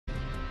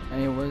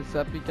Hey, what's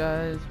up, you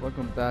guys?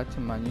 Welcome back to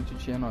my YouTube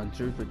channel,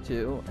 Drew for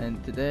Two.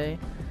 And today,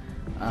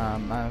 I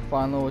have a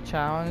fun little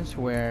challenge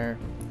where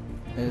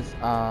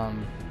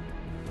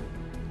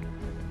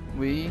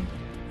we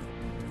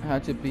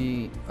have to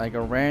be like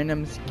a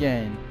random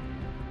skin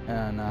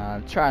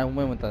and try and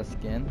win with that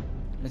skin.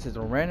 This is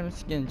a random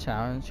skin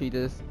challenge. He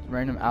does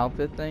random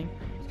outfit thing.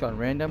 It's called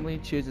randomly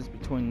chooses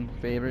between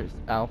favorite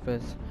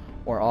outfits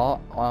or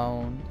all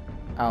own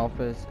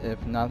outfits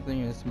if nothing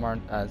is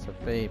marked as a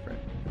favorite.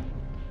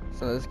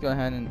 So let's go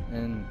ahead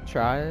and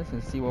try this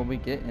and see what we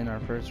get in our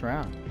first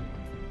round.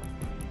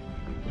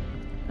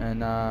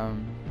 And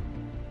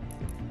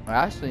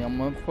actually I'm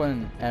gonna put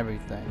in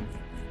everything,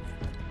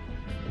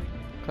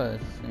 cause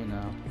you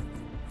know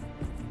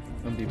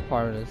it'll be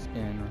part of the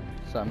skin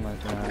or something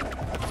like that.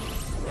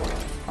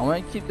 I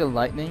want to keep the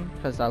lightning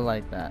cause I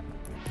like that.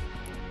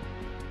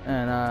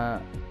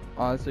 And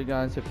also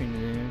guys, if you're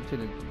new to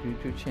the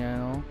YouTube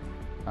channel,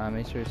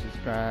 make sure to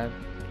subscribe.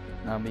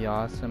 That'll be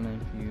awesome.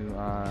 If you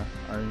are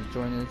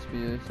enjoying this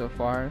video so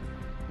far,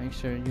 make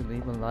sure you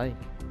leave a like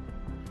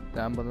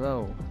down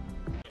below.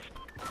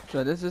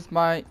 So this is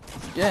my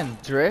skin,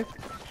 Drift,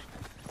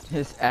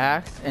 his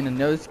axe, and a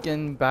no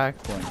skin back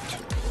bling.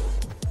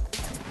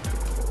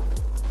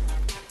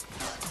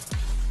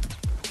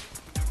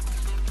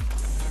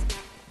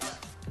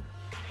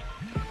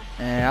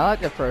 And I like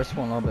the first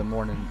one a little bit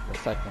more than the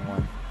second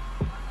one.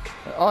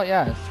 But, oh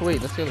yeah, sweet.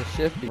 Let's go to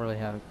Shifty. I really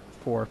have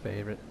 4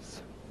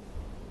 favorites.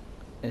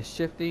 It's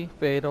Shifty,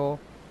 Fatal,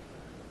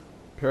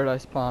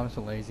 Paradise Palms,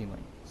 and Lazy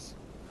Links.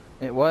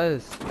 It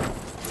was,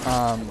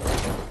 oh,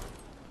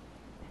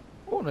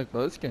 the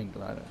glow skin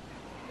glider.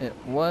 It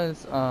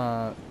was,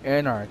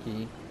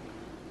 Anarchy.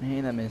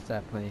 Man, I missed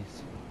that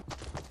place.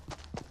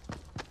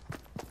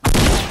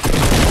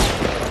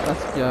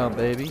 Let's go,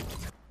 baby.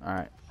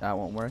 Alright, that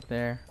won't work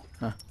there.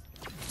 Huh.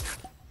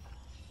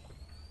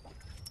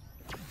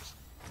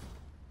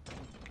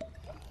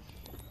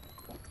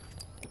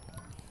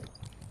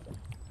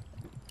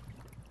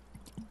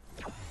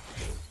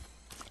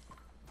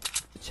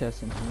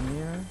 Chest in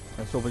here.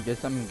 Let's hope we get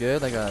something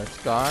good, like a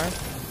scar.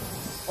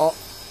 Oh,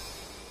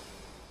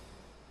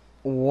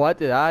 what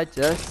did I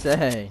just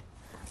say?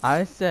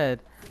 I said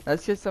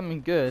let's get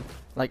something good,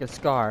 like a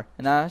scar,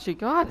 and I actually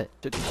got it.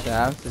 The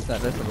shafts is that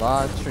there's a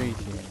lot of trees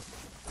here,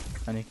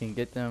 and you can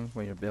get them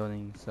where you're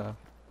building stuff.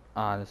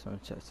 Ah, there's no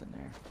chest in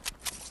there.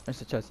 There's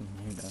a chest in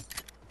here though.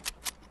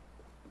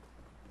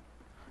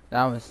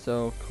 That was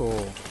so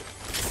cool.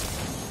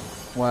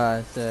 What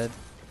I said,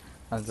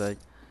 I was like,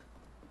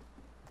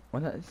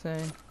 what did I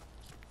say?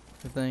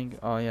 I think,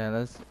 oh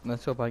yeah,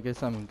 let's hope I get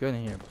something good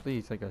in here,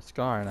 please, like a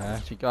scar, and I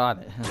actually got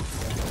it.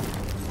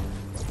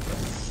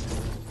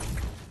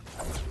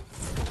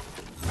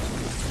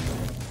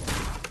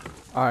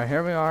 Alright,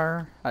 here we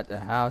are at the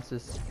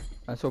houses.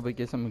 Let's hope we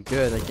get something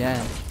good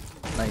again,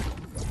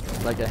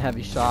 like a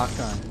heavy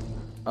shotgun.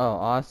 Oh,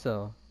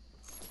 also,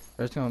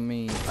 there's gonna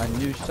be a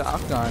new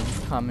shotgun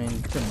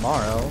coming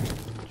tomorrow.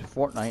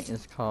 Fortnite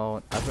is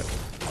called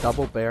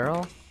Double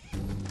Barrel.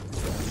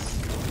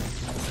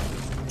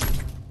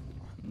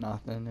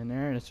 Nothing in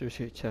there. There's just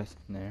a chest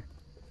in there.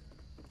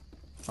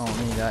 I don't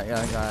need that.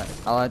 Yeah,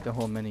 I like the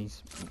whole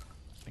minis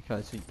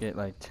because you get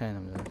like 10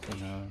 of those,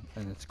 you know,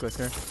 and it's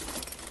quicker.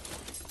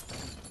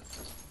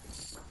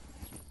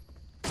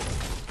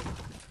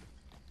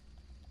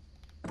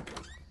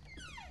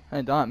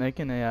 Hey Don,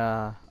 making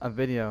a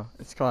video.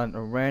 It's called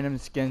a random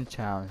skin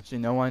challenge. You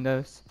know one of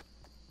those?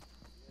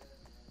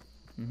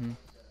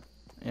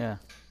 Yeah.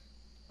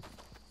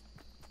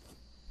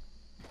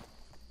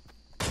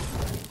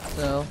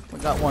 So, we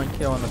got 1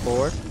 kill on the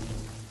board.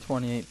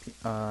 28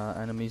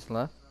 enemies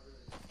left.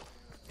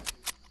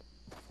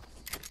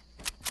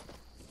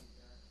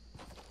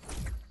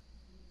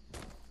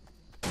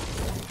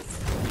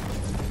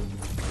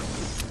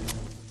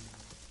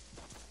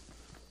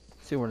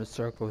 See where the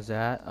circle's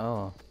at.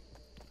 Oh,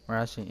 we're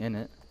actually in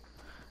it.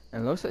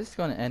 And it looks like it's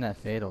going to end at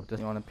Fatal.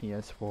 Just on a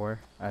PS4,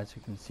 as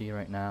you can see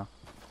right now.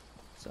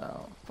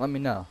 So, let me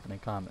know in the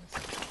comments.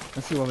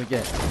 Let's see what we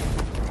get.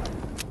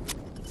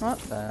 Not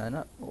bad.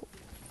 Not, oh.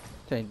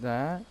 Take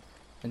that.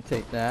 And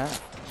take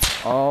that.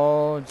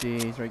 Oh,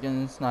 jeez. We're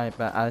getting sniped.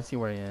 I see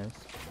where he is.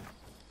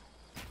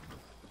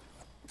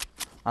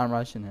 I'm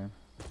rushing him.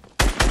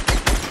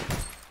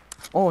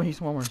 Oh, he's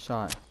one more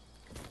shot.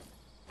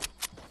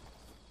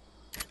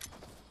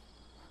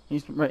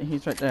 He's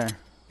right there.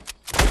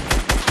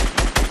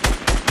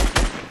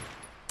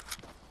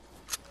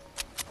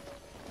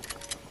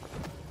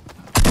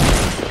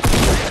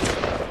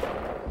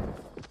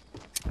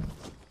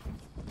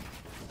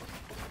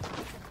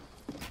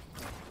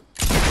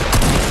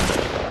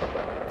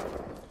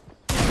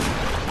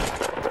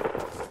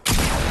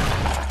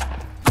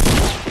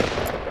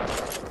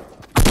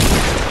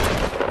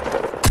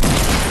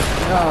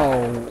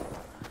 No.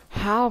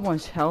 How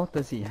much health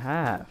does he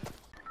have?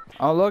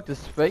 Oh look,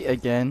 this fate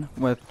again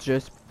with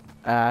just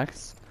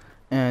axe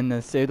and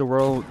the save the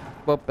world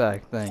book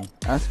bag thing.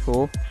 That's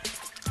cool.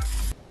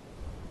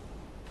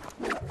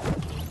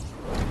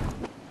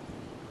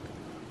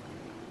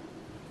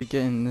 to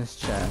get in this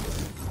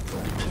chest?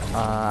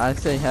 I'd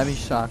say heavy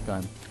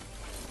shotgun.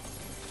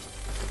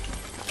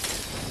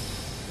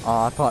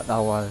 Oh, I thought that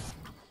was.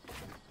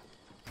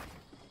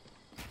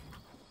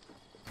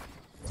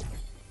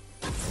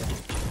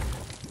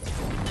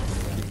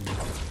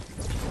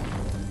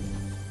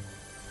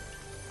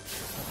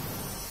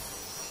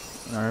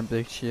 Another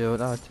big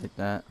shield, I'll take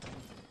that.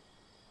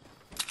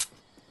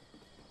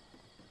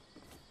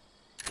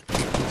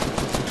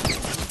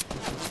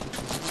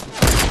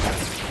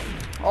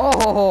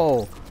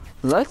 Oh,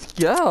 let's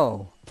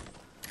go.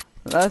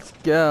 Let's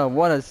go.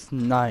 What a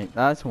snipe.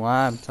 That's what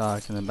I'm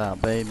talking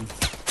about, baby.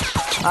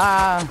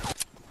 Ah.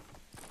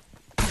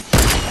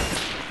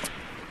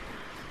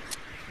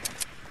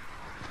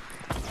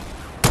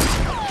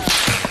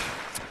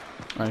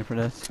 Ready for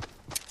this?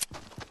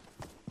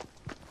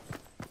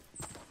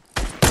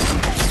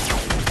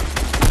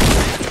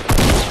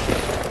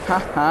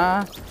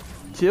 Haha.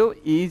 2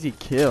 easy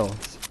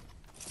kills.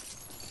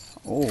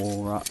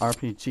 Oh,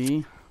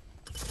 RPG.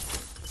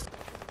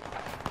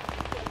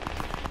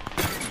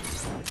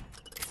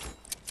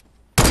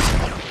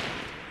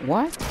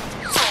 What?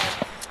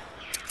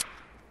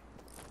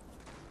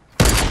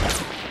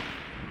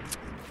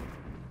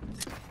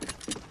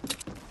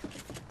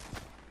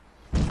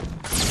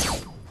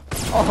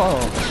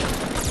 Oh!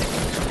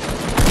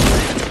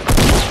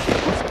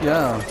 Let's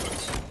go.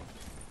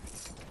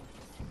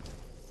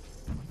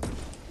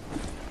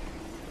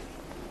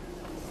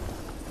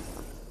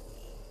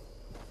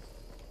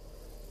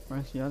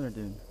 Where's the other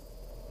dude?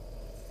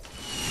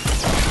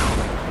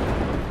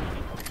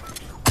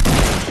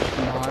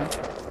 Come on.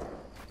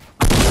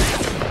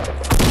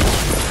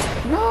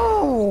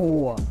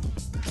 No!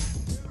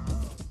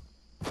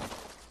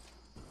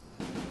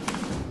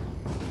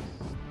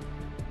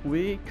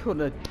 We could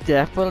have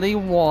definitely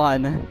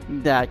won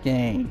that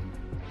game.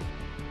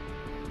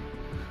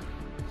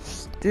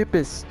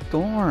 Stupid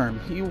Storm,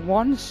 he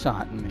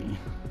one-shot me.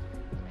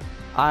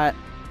 I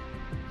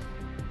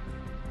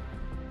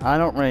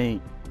don't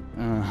really.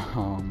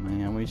 Oh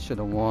man, we should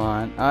have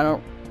won. I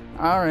don't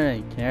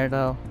really care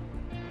though.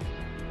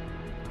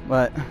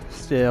 But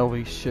still,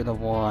 we should have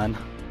won.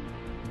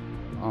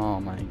 Oh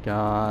my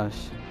gosh.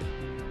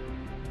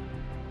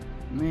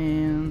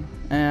 Man,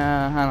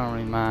 I don't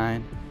really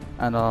mind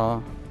at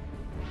all.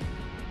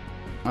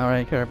 I don't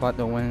really care about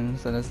the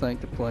wins. I just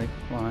like to play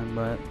fun,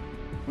 but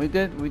we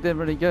did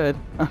really good.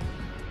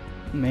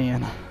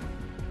 Man.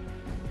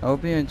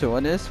 Hope you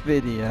enjoyed this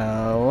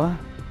video.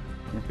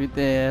 If you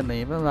did,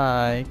 leave a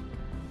like.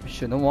 We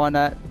should have won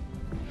that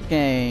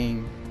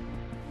game.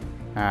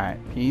 Alright,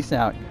 peace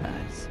out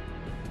guys.